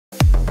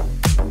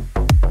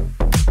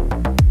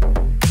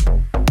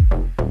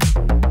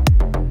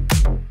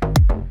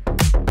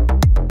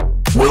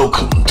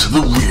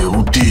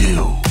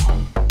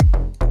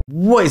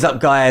What is up,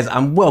 guys,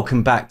 and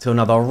welcome back to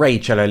another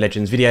Raid Shadow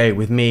Legends video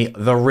with me,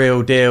 The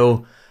Real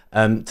Deal.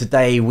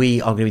 Today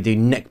we are going to be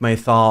doing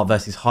Nekmo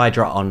versus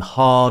Hydra on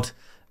hard.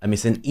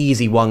 It's an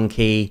easy one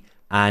key,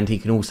 and he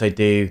can also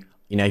do,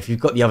 if you've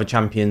got the other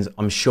champions,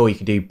 I'm sure you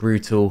could do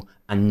Brutal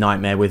and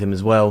Nightmare with him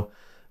as well.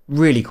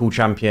 Really cool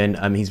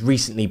champion. He's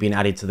recently been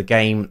added to the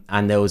game,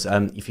 and there was,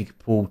 if you could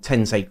pull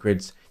 10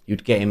 Sacreds,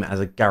 you'd get him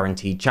as a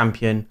guaranteed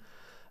champion.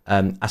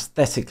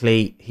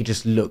 Aesthetically, he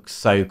just looks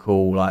so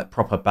cool, like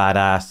proper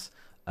badass.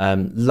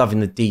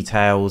 Loving the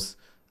details,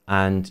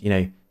 and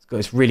it's got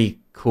this really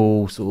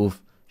cool sort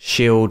of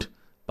shield,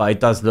 but it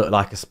does look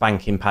like a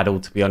spanking paddle,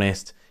 to be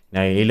honest.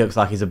 He looks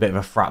like he's a bit of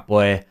a frat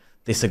boy.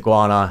 This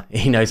iguana,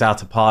 he knows how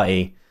to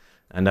party,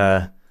 and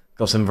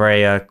got some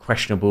very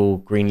questionable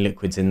green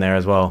liquids in there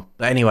as well.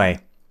 But anyway,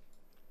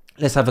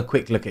 let's have a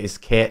quick look at his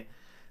kit,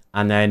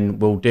 and then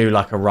we'll do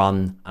like a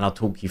run, and I'll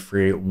talk you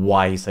through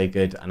why he's so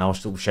good, and I'll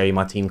sort of show you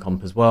my team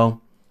comp as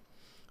well.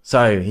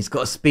 So he's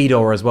got a speed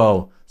aura as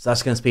well, so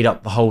that's going to speed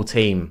up the whole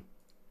team.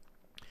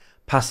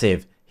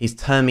 Passive, his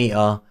turn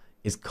meter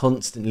is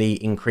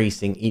constantly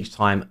increasing each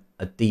time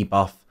a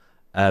debuff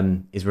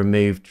is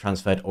removed,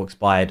 transferred or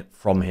expired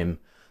from him.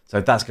 So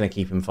that's going to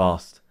keep him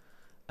fast.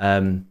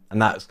 And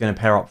that's going to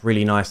pair up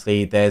really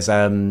nicely. There's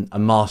a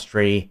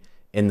mastery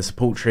in the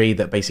support tree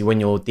that basically when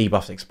your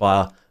debuffs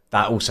expire,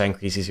 that also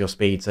increases your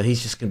speed. So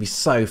he's just going to be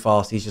so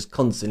fast. He's just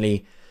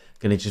constantly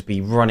going to just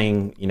be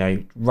running,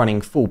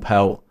 running full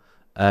pelt.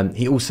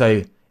 He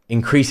also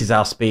increases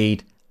our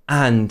speed,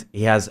 and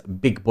he has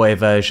big boy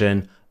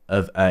version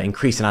of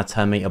increasing our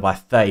turn meter by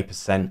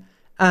 30%,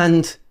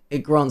 and it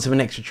grants him an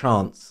extra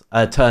turn.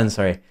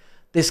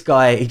 This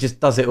guy, he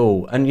just does it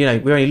all. And we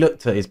only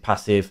looked at his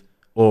passive,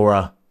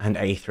 aura, and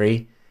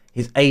A3.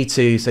 His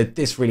A2, so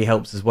this really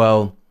helps as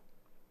well.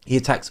 He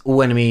attacks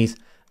all enemies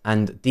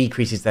and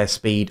decreases their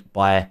speed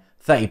by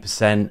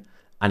 30%,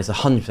 and it's a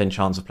 100%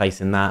 chance of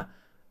placing that.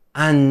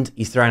 And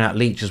he's throwing out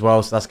leech as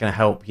well, so that's going to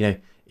help.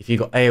 If you've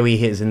got AoE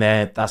hitters in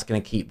there, that's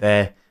going to keep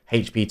their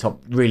HP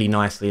top really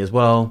nicely as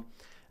well.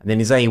 And then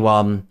his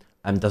A1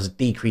 does a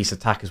decrease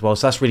attack as well.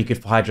 So that's really good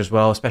for Hydra as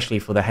well, especially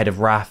for the Head of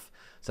Wrath.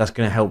 So that's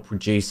going to help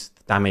reduce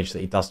the damage that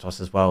he does to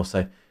us as well.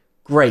 So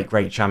great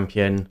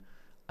champion.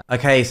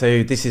 Okay,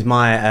 so this is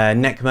my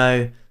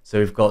Nekmo. So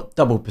we've got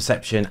double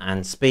perception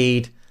and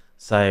speed.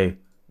 So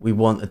we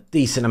want a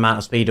decent amount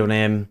of speed on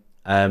him.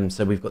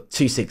 So we've got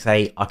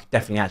 268. I could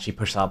definitely actually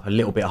push that up a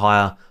little bit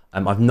higher.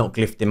 I've not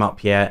glyphed him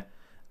up yet.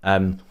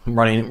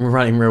 Running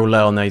real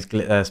low on those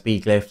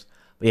speed glyphs,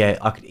 but yeah,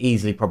 I could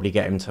easily probably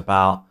get him to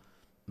about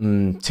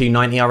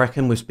 290, I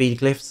reckon, with speed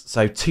glyphs.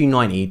 So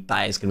 290,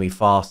 that is going to be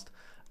fast,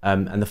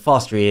 and the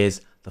faster he is,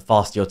 the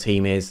faster your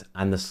team is,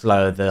 and the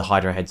slower the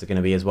Hydra heads are going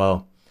to be as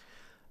well.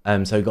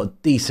 So we've got a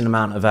decent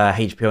amount of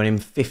HP on him,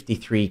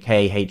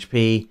 53k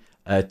HP,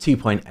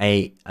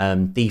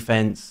 2.8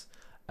 defense,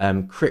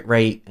 crit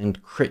rate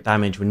and crit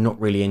damage we're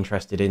not really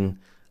interested in,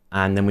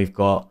 and then we've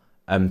got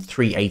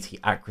 380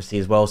 accuracy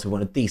as well, so we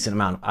want a decent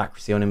amount of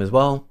accuracy on him as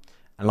well.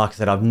 And like I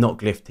said, I've not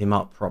glyphed him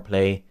up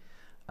properly,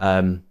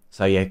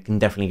 so yeah, can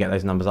definitely get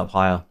those numbers up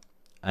higher.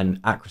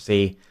 And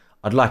accuracy,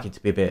 I'd like it to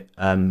be a bit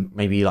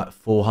maybe like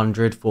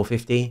 400,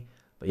 450,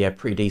 but yeah,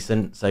 pretty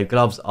decent. So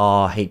gloves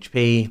are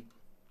HP,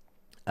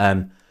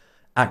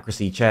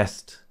 accuracy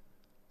chest,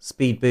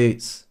 speed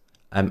boots,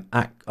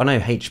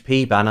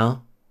 HP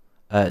banner,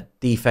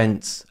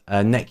 defense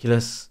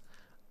necklace,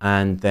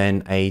 and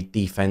then a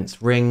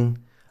defense ring.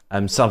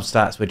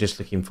 Substats, we're just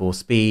looking for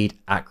speed,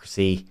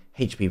 accuracy,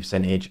 HP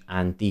percentage,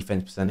 and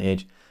defense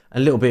percentage. A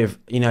little bit of,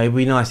 it'd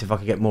be nice if I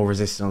could get more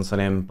resistance on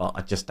him, but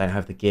I just don't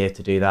have the gear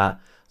to do that.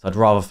 So I'd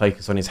rather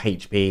focus on his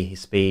HP, his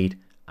speed,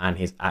 and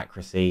his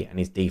accuracy, and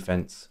his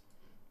defense.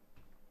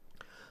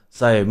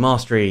 So,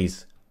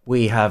 Masteries,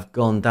 we have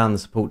gone down the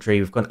support tree.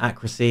 We've gone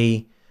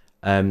accuracy.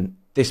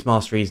 This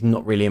Mastery is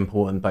not really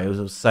important, but it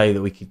was so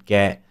that we could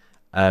get,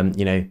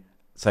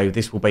 so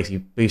this will basically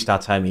boost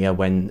our turn meter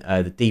when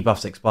the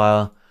debuffs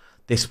expire.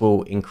 This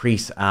will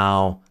increase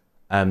our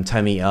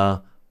turn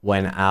meter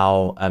when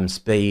our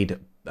speed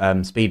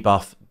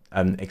buff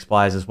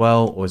expires as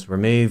well, or is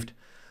removed.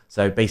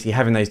 So basically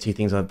having those two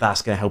things,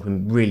 that's going to help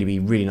him really be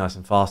really nice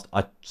and fast.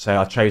 So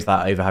I chose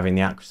that over having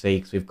the accuracy,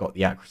 because we've got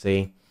the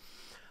accuracy.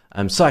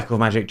 Cycle of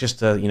Magic, just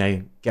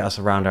to get us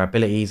around our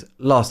abilities.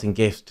 Lasting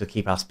Gift to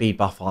keep our speed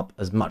buff up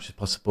as much as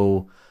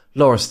possible.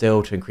 Laura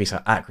Steel to increase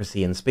our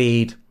accuracy and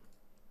speed.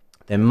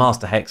 Then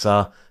Master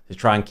Hexer to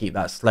try and keep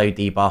that slow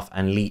debuff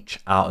and leech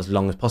out as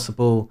long as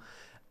possible.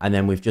 And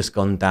then we've just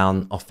gone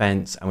down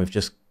offense, and we've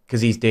just,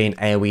 because he's doing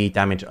AoE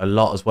damage a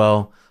lot as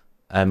well,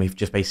 we've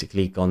just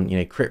basically gone,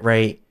 crit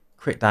rate,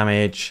 crit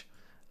damage,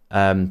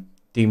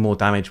 do more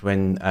damage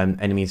when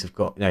enemies have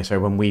got,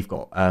 when we've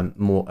got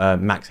more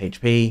max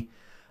HP.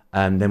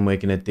 Then we're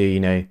going to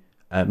do,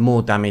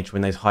 more damage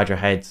when those Hydra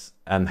heads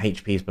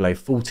HP is below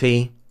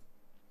 40.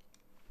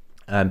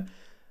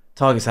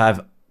 Targets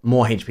have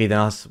more HP than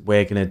us,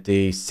 we're going to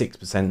do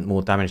 6%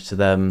 more damage to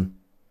them.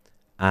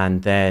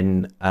 And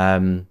then our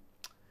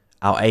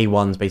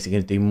A1's basically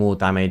going to do more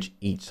damage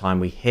each time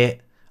we hit,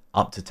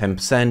 up to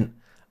 10%.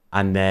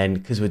 And then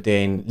because we're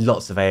doing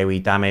lots of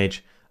AoE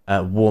damage,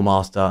 War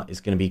Master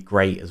is going to be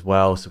great as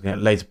well. So we're going to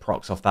get loads of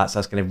procs off that. So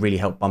that's going to really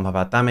help bump up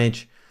our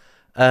damage.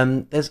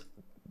 There's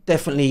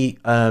definitely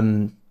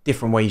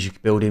different ways you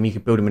could build him. You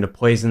could build him in a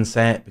poison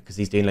set because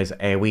he's doing loads of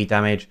AoE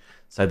damage.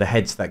 So the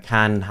heads that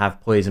can have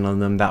poison on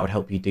them, that would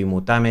help you do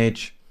more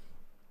damage.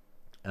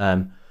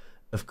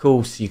 Of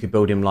course, you could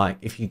build him like,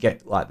 if you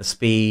get like the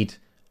speed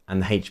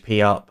and the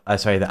HP up,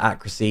 the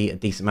accuracy a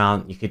decent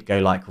amount, you could go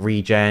like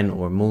regen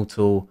or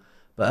immortal.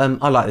 But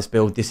I like this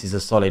build. This is a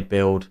solid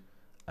build.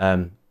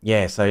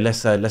 Yeah, so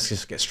let's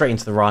just get straight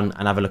into the run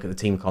and have a look at the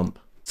team comp.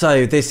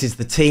 So this is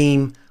the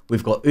team.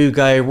 We've got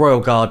Ugo,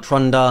 Royal Guard,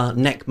 Trunda,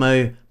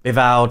 Nekmo,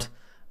 Bivald,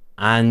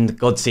 and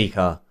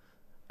Godseeker.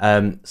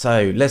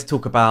 So let's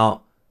talk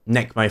about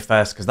Nekmo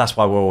first, because that's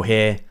why we're all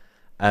here.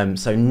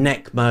 So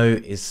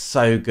Nekmo is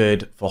so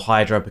good for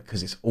Hydra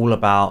because it's all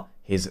about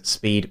his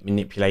speed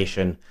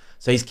manipulation.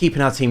 So he's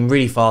keeping our team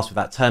really fast with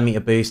that turn meter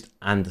boost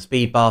and the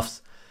speed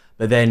buffs,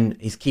 but then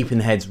he's keeping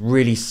the heads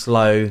really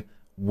slow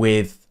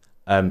with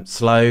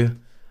slow.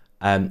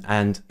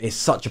 And it's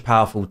such a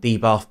powerful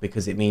debuff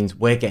because it means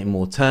we're getting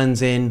more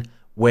turns in,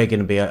 we're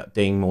going to be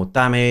doing more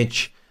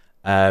damage.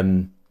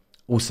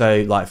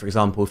 Also, like for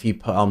example, if you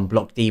put on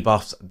block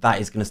debuffs,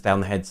 that is going to stay on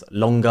the heads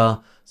longer.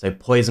 So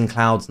poison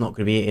cloud's not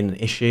going to be an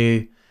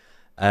issue.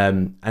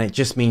 And it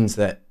just means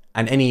that,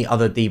 and any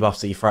other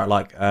debuffs that you throw out,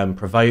 like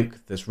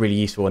provoke, that's really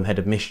useful on Head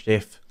of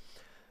Mischief.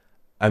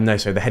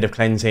 The Head of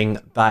Cleansing,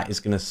 that is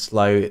going to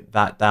slow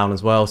that down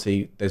as well.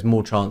 So there's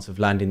more chance of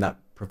landing that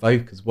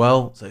provoke as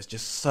well. So it's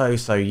just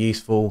so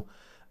useful.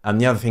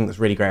 The other thing that's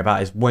really great about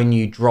it is when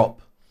you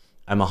drop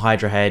a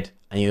Hydra head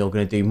and you're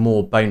going to do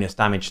more bonus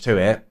damage to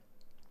it,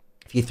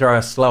 if you throw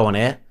a slow on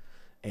it,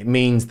 it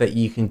means that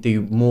you can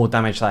do more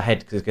damage to that head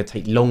because it's going to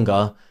take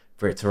longer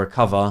for it to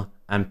recover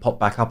and pop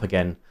back up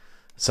again.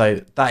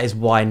 So that is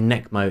why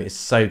Nekmo is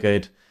so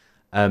good.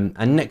 And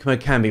Nekmo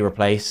can be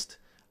replaced.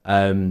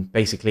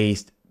 Basically,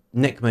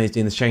 Nekmo is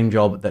doing the same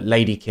job that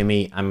Lady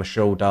Kimmy and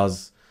Michelle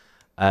does.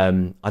 I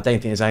don't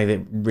think there's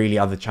any really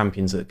other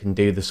champions that can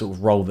do the sort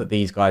of role that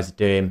these guys are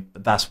doing,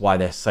 but that's why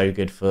they're so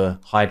good for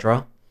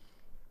Hydra.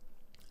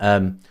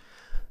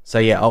 So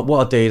yeah, what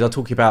I'll do is I'll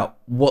talk to you about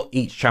what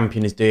each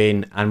champion is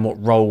doing and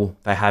what role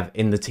they have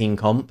in the team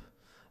comp.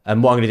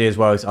 And what I'm going to do as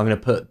well is I'm going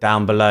to put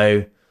down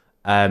below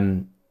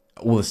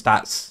all the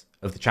stats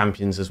of the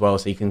champions as well,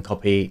 so you can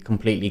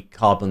completely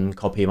carbon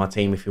copy my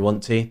team if you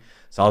want to.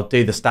 So I'll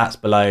do the stats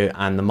below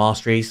and the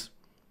masteries.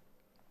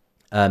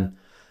 But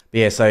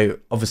yeah, so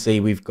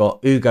obviously we've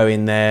got Ugo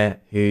in there,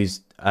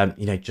 who's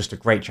just a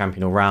great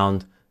champion all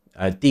round,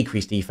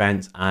 decreased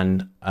defense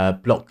and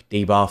block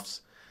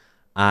debuffs,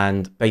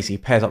 and basically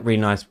pairs up really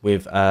nice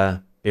with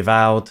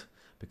Bivald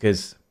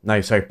because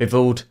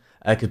Bivald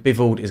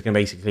is going to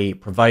basically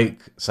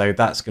provoke, so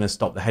that's going to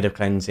stop the Head of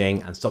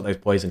Cleansing and stop those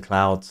poison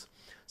clouds.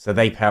 So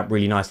they pair up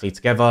really nicely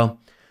together.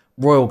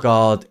 Royal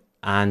Guard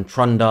and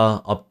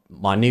Trunda are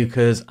my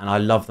nukers, and I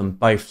love them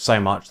both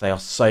so much. They are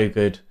so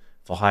good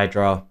for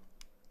Hydra.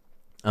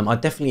 I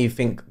definitely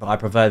think that I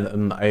prefer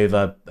them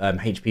over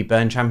HP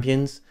burn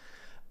champions.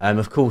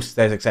 Of course,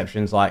 there's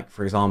exceptions, like,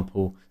 for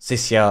example,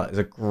 Sissia is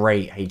a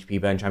great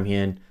HP burn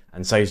champion,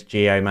 and so is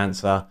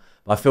Geomancer.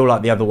 But I feel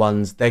like the other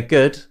ones, they're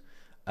good,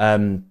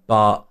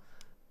 but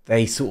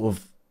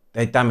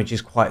their damage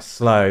is quite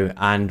slow.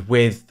 And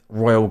with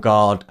Royal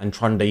Guard and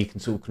Trunda, you can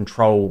sort of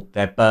control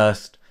their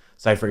burst.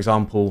 So, for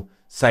example,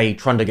 say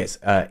Trunda gets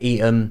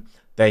eaten,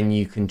 then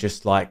you can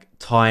just like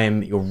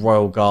time your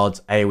Royal Guard's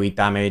AoE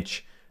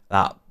damage,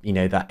 that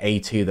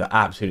A2 that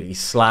absolutely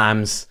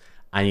slams,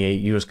 and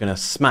you're just going to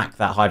smack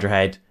that Hydra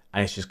head,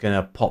 and it's just going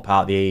to pop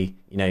out they're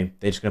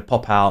just going to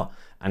pop out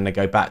and they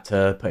go back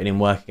to putting in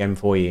work again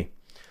for you.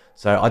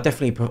 So I've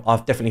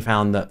definitely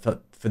found that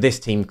for this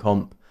team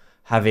comp,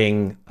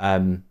 having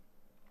AoE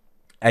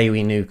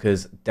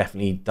nukers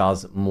definitely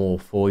does more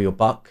for your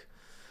buck.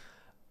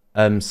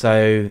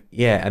 So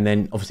yeah, and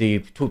then obviously you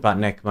talked about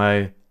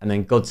Nekmo, and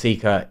then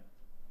Godseeker,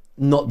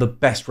 not the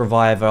best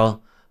reviver,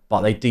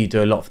 but they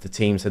do a lot for the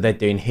team. So they're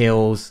doing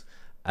heals,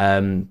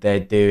 they're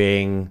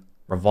doing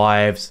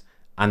revives,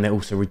 and they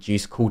also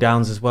reduce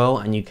cooldowns as well.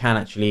 And you can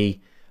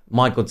actually,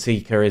 my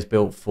Godseeker is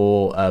built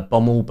for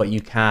Bommel, but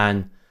you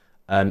can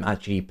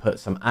actually put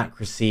some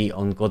accuracy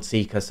on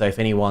Godseeker. So if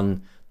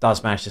anyone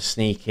does manage to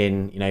sneak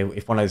in,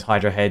 if one of those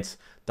Hydra heads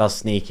does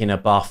sneak in a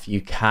buff,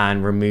 you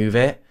can remove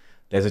it.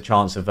 There's a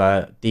chance of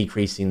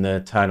decreasing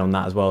the turn on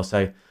that as well.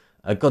 So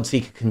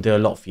Godseeker can do a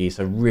lot for you.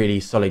 So really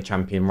solid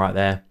champion right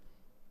there.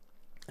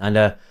 And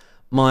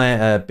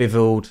my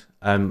Bivald,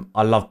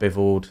 I love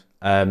Bivald.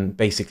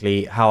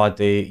 Basically, how I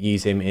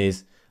use him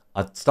is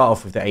I start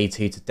off with the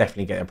A2 to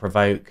definitely get a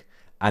provoke.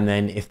 And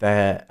then if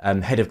their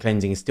Head of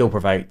Cleansing is still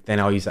provoked, then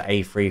I'll use the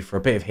A3 for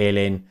a bit of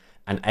healing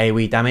and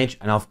AoE damage.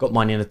 And I've got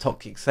mine in a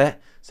toxic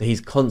set, so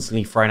he's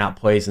constantly throwing out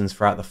poisons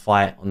throughout the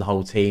fight on the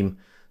whole team.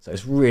 So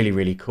it's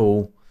really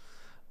cool.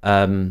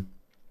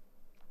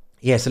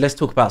 Yeah, so let's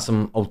talk about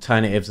some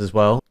alternatives as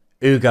well.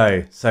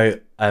 Ugo, so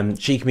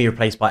she can be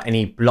replaced by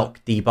any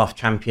block debuff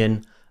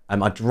champion.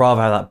 I'd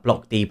rather have that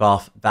block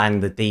debuff than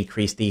the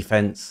decreased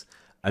defense,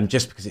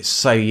 just because it's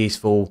so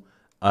useful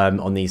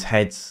on these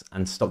heads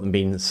and stop them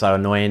being so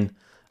annoying.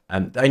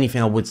 The only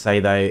thing I would say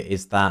though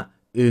is that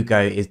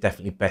Ugo is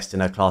definitely best in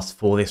her class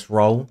for this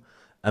role.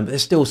 But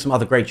there's still some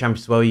other great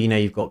champions as well. You know,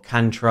 you've got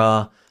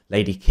Kantra,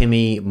 Lady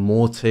Kimmy,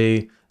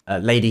 Mortu,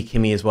 Lady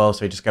Kimmy as well.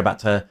 So just go back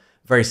to her.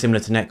 Very similar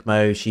to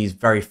Nekmo. She's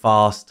very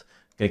fast,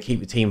 going to keep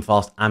the team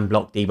fast and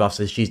block debuff.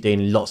 So she's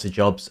doing lots of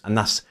jobs. And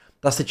that's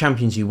the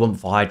champions you want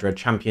for Hydra.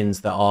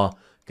 Champions that are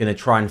going to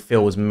try and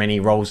fill as many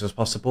roles as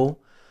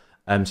possible.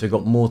 So we've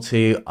got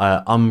Mortu,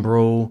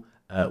 Umbral,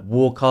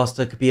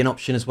 Warcaster could be an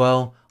option as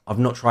well. I've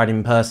not tried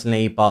him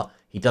personally, but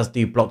he does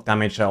do block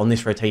damage. So on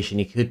this rotation,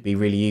 he could be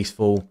really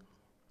useful.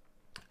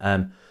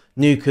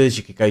 Nukers,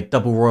 you could go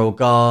double Royal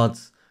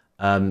Guards,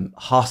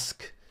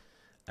 Husk.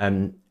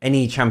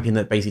 Any champion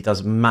that basically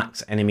does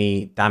max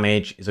enemy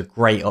damage is a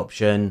great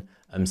option.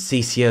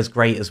 Cecia is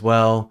great as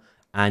well.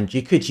 And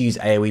you could use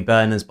AoE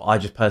burners, but I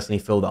just personally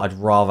feel that I'd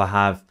rather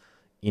have,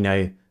 you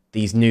know,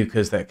 these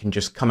nukers that can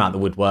just come out of the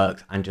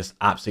woodwork and just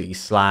absolutely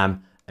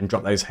slam and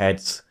drop those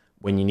heads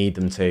when you need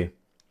them to.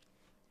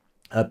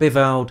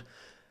 Bivald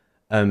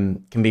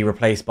can be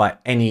replaced by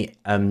any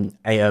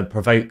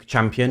provoke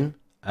champion,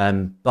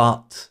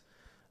 but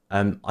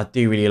I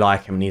do really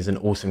like him and he's an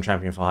awesome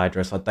champion for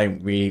Hydra, so I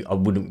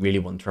wouldn't really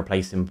want to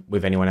replace him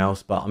with anyone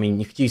else. But I mean,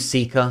 you could use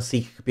Seeker.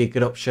 Seeker could be a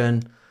good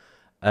option.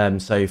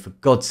 So for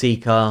God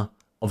Seeker,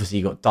 obviously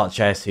you've got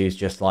Duchess, who's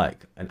just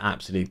like an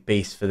absolute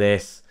beast for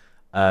this.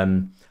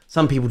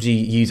 Some people do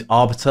use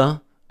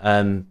Arbiter,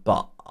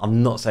 but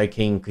I'm not so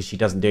keen because she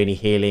doesn't do any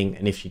healing,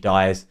 and if she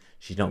dies,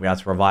 she's not going to be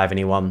able to revive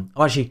anyone.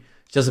 Oh, actually,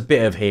 she does a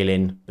bit of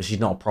healing, but she's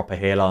not a proper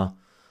healer.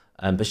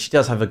 But she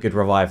does have a good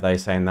revive though,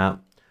 saying that.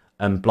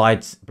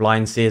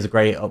 Blind Seer is a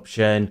great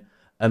option.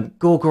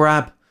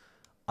 Gorgorab,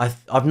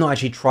 I've not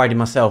actually tried it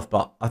myself,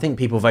 but I think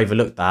people have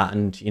overlooked that.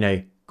 And, you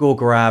know,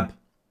 Gorgorab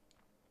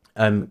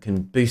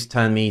can boost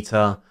turn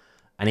meter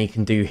and he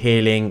can do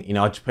healing. You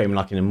know, I just put him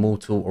like an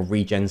immortal or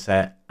regen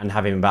set and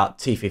have him about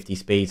 250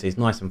 speed, so he's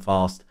nice and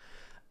fast.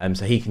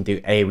 So he can do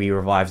AoE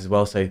revives as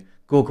well. So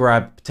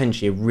Gorgorab,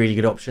 potentially a really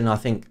good option. I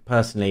think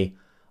personally,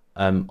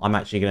 I'm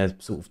actually going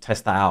to sort of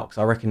test that out because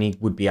I reckon he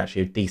would be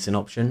actually a decent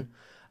option.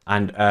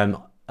 And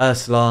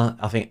Ursula,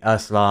 I think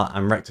Ursula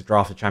and Rector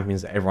Draft are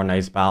champions that everyone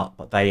knows about,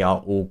 but they are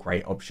all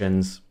great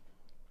options.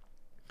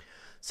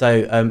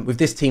 So with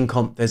this team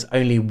comp, there's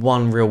only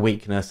one real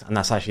weakness, and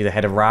that's actually the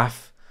head of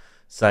Wrath.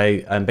 So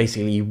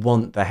basically, you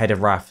want the head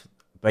of Wrath,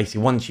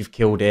 basically once you've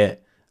killed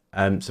it.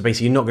 So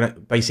basically, you're not going to,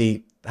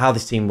 basically how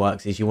this team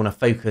works is you want to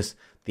focus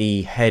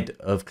the head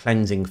of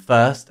cleansing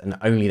first and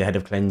only the head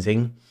of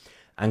cleansing.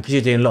 And because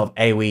you're doing a lot of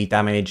AoE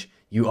damage,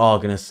 you are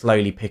going to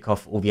slowly pick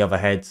off all the other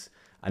heads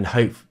and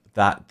hope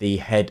that the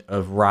head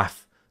of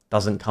Wrath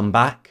doesn't come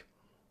back.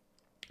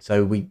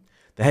 So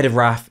the head of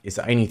Wrath is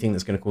the only thing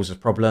that's going to cause us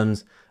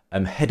problems.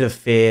 Head of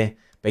Fear,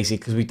 basically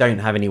because we don't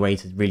have any way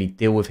to really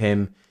deal with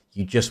him,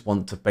 you just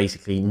want to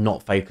basically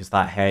not focus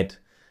that head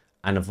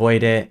and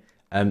avoid it.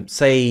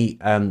 Say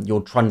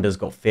your Trunder's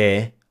got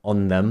Fear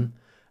on them.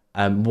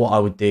 What I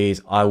would do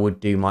is I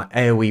would do my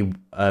AoE,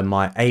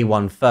 my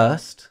A1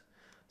 first.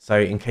 So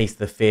in case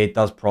the Fear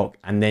does proc,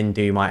 and then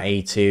do my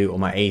A2 or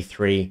my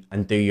A3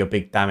 and do your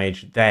big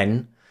damage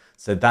then.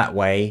 So that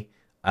way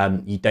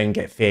you don't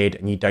get feared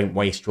and you don't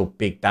waste your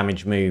big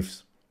damage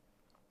moves.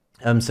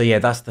 So yeah,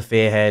 that's the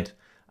Fear head.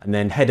 And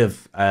then head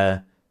of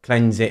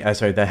cleansing,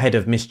 the head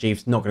of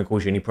Mischief's not going to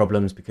cause you any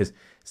problems because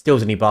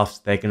steals any buffs,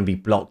 they're going to be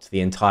blocked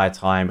the entire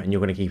time and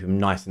you're going to keep him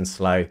nice and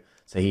slow.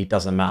 So he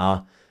doesn't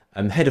matter.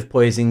 Head of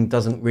Poison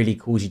doesn't really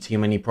cause you too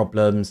many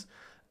problems.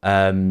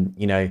 You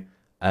know,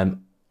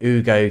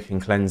 Ugo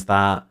can cleanse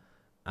that,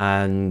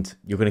 and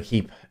you're going to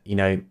keep, you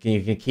know,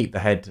 you're going to keep the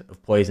head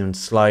of Poison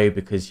slow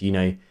because, you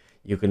know,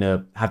 you're going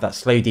to have that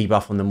slow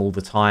debuff on them all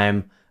the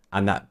time,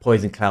 and that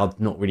Poison Cloud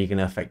not really going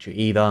to affect you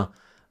either.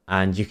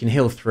 And you can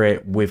heal through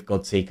it with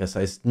Godseeker, so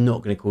it's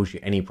not going to cause you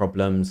any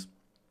problems.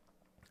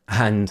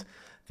 And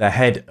the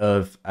head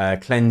of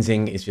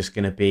cleansing is just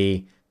going to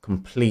be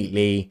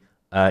completely,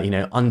 you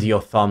know, under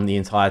your thumb the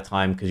entire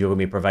time because you're going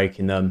to be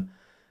provoking them.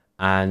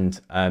 And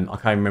I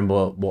can't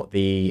remember what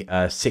the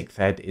sixth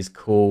head is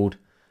called,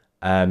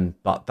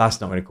 but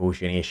that's not going to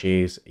cause you any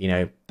issues. You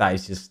know, that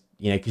is just,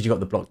 you know, because you've got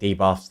the block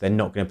debuffs, they're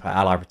not going to put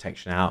ally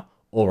protection out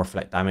or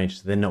reflect damage,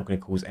 so they're not going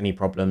to cause any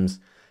problems,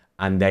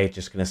 and they're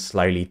just going to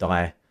slowly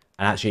die.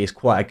 And actually, it's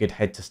quite a good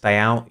head to stay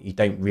out. You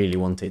don't really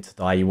want it to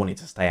die. You want it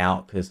to stay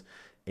out because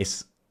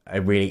it's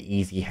a really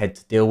easy head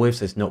to deal with,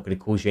 so it's not going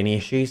to cause you any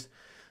issues.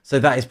 So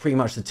that is pretty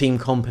much the team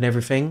comp and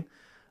everything.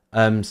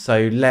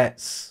 So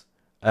let's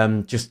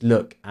just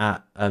look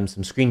at some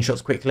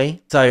screenshots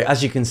quickly. So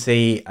as you can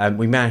see,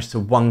 we managed to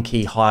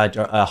 1-key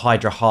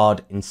Hydra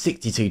hard in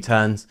 62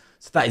 turns.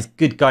 So that is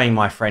good going,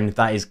 my friend.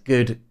 That is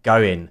good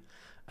going.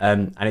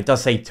 And it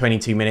does say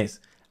 22 minutes.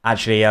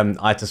 Actually,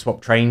 I had to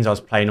swap trains. I was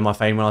playing on my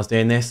phone when I was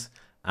doing this.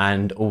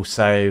 And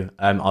also,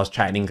 I was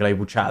chatting in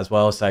global chat as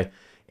well. So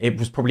it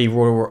was probably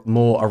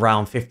more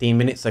around 15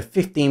 minutes. So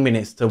 15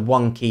 minutes to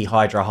 1-key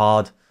Hydra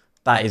hard.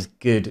 that is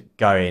good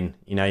going.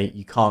 You know,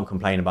 you can't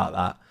complain about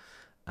that.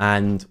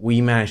 And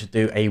we managed to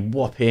do a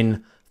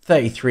whopping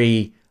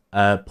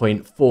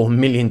 33.4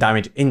 million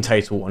damage in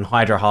total on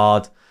Hydra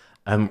Hard.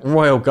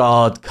 Royal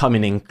Guard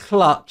coming in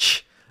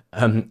clutch,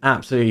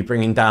 absolutely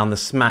bringing down the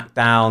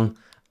smackdown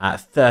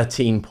at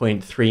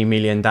 13.3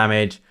 million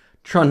damage.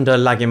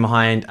 Trunder lagging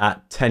behind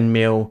at 10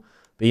 mil,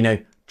 but you know,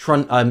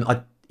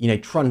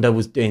 Trunder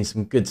was doing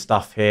some good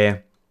stuff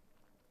here.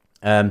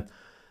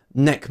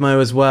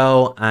 Nekmo as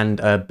well, and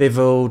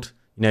Bivald,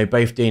 you know,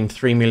 both doing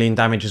 3 million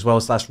damage as well,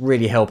 so that's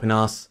really helping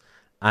us.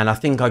 And I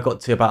think I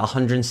got to about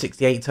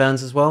 168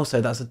 turns as well,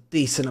 so that's a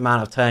decent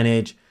amount of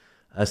turnage.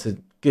 So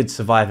good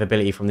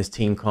survivability from this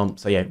team comp.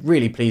 So yeah,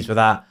 really pleased with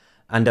that.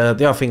 And the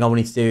other thing I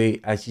wanted to do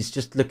is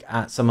just look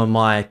at some of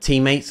my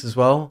teammates as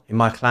well in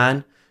my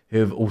clan, who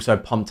have also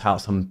pumped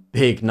out some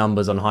big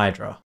numbers on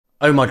Hydra.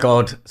 Oh my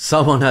god,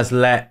 someone has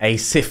let a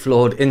Sith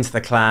Lord into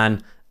the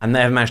clan, and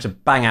they've managed to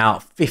bang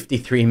out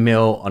 53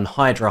 mil on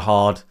Hydra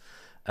Hard.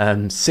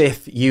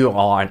 Sith, you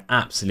are an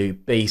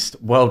absolute beast.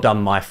 Well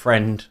done, my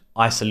friend.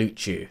 I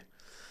salute you.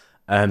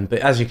 But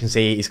as you can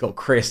see, it's got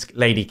Krisk,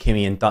 Lady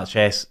Kimmy and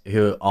Duchess,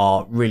 who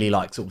are really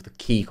like sort of the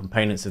key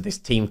components of this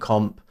team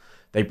comp.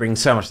 They bring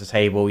so much to the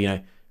table. You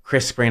know,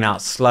 Krisk bringing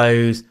out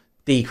slows,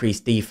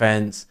 decreased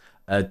defense.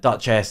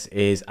 Duchess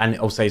is, and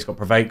also he's got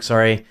provoke,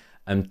 sorry.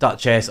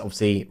 Duchess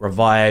obviously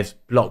revives,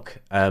 block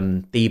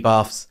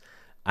debuffs,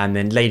 and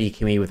then Lady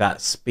Kimmy with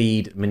that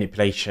speed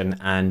manipulation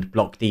and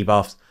block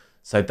debuffs.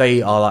 So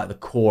they are like the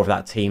core of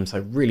that team. So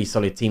really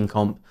solid team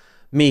comp.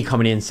 Me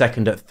coming in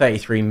second at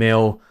 33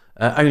 mil.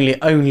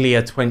 Only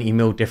a 20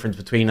 mil difference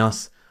between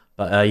us.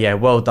 But yeah,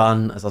 well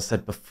done, as I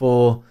said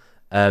before.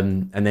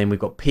 And then we've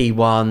got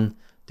P1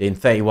 doing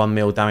 31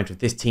 mil damage with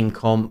this team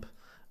comp.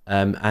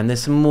 And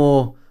there's some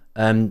more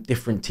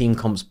different team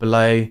comps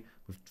below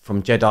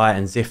from Jedi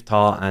and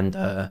Ziftar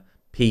and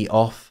P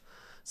off.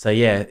 So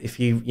yeah, if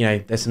you know,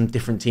 there's some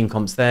different team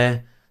comps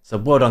there. So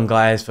well done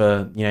guys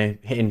for, you know,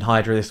 hitting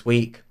Hydra this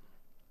week.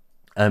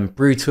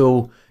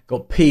 Brutal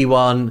got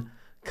P1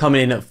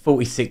 coming in at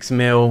 46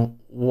 mil.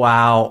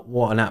 Wow,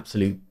 what an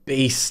absolute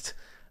beast.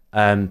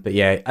 But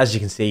yeah, as you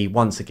can see,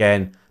 once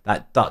again,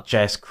 that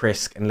Duchess,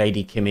 Krisk and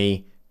Lady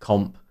Kimmy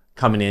comp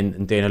coming in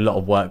and doing a lot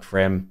of work for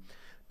him.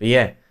 But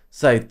yeah,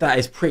 so that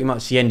is pretty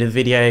much the end of the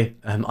video.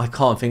 I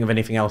can't think of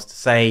anything else to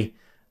say.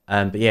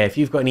 But yeah, if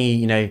you've got any,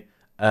 you know,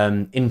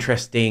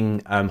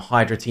 interesting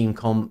Hydra team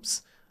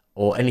comps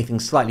or anything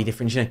slightly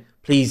different, you know,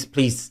 please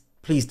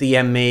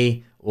DM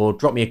me or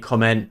drop me a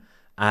comment,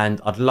 and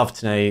I'd love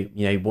to know,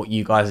 you know, what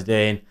you guys are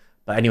doing.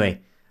 But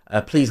anyway,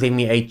 please leave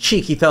me a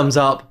cheeky thumbs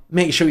up.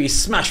 Make sure you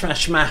smash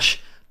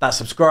that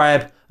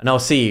subscribe, and I'll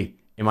see you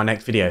in my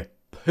next video.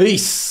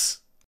 Peace.